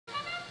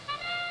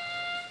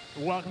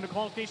Welcome to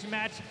qualification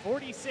match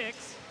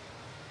 46.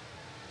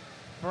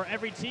 For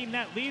every team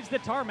that leaves the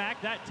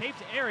tarmac, that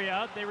taped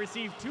area, they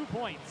receive 2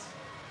 points.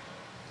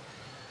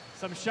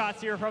 Some shots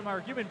here from our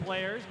human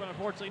players, but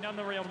unfortunately none of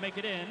them were able to make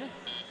it in.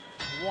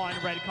 One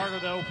red cargo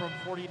though from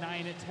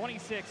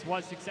 49-26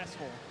 was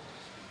successful.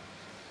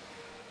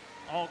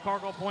 All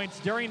cargo points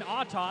during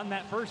Auton,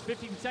 that first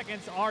 15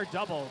 seconds are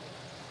doubled.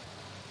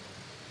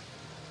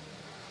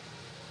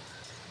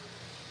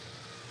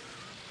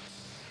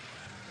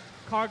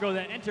 Cargo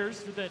that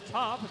enters to the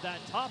top,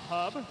 that top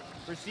hub,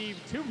 receive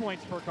 2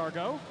 points per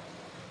cargo.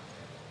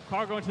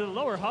 Cargo into the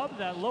lower hub,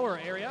 that lower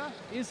area,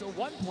 is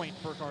 1 point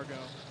per cargo.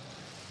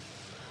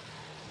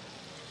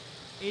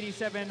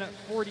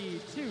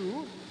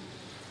 87-42,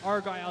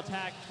 Argyle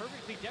Tac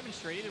perfectly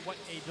demonstrated what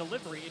a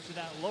delivery into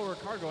that lower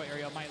cargo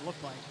area might look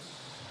like.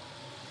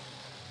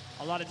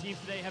 A lot of teams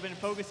today have been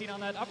focusing on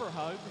that upper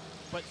hub,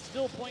 but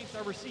still points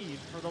are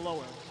received for the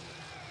lower.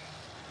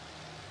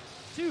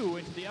 2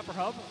 into the upper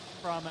hub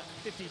from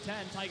 5010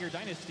 Tiger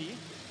Dynasty.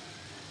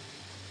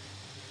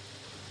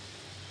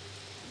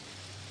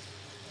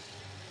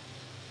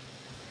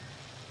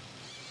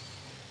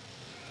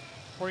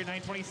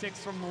 $49.26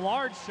 from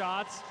large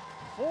shots.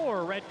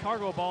 4 red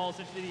cargo balls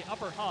into the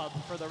upper hub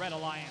for the Red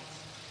Alliance.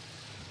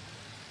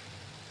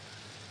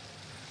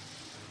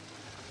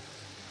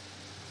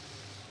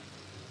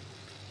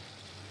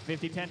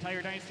 $50-10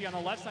 Tiger Dynasty on the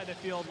left side of the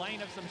field,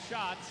 lining up some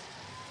shots.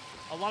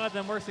 A lot of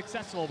them were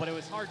successful, but it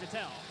was hard to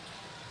tell.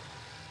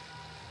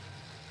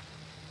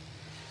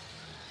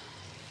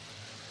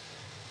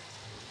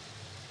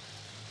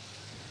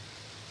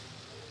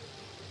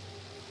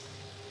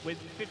 With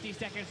 50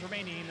 seconds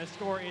remaining, the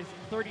score is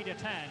 30-10.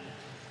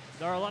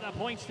 There are a lot of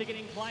points to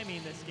getting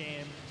climbing this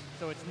game,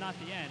 so it's not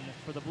the end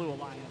for the Blue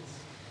Alliance.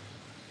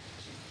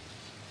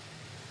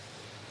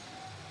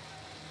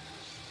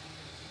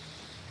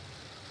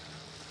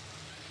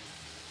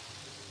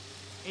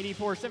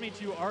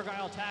 $84.72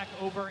 Argyle Tac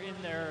over in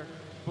their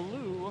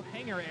blue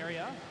hangar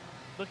area,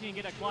 looking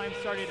to get a climb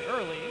started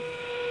early.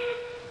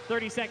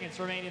 30 seconds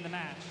remaining in the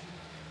match.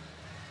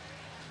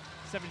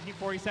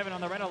 1747 on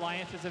the Red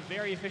Alliance is a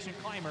very efficient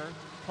climber.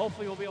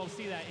 Hopefully we'll be able to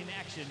see that in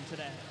action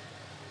today.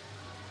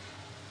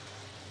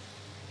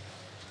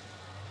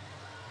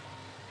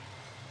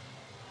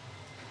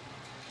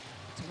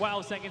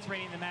 12 seconds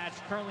remaining in the match.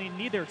 Currently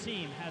neither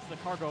team has the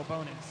cargo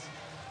bonus.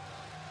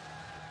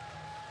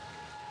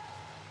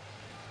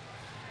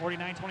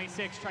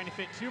 49.26 trying to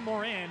fit 2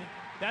 more in.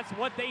 That's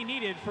what they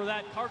needed for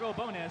that cargo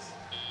bonus.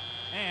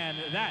 And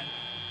that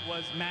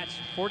was match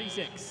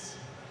 46.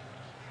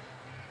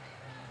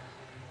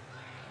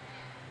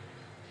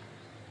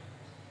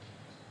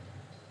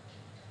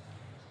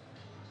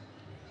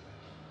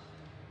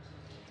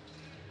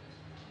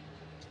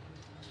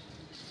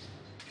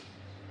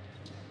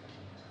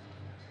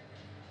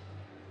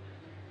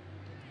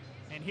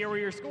 And here were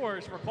your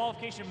scores for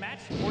qualification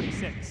match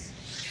 46.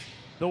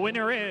 The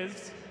winner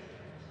is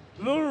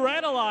the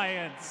Red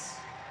Alliance.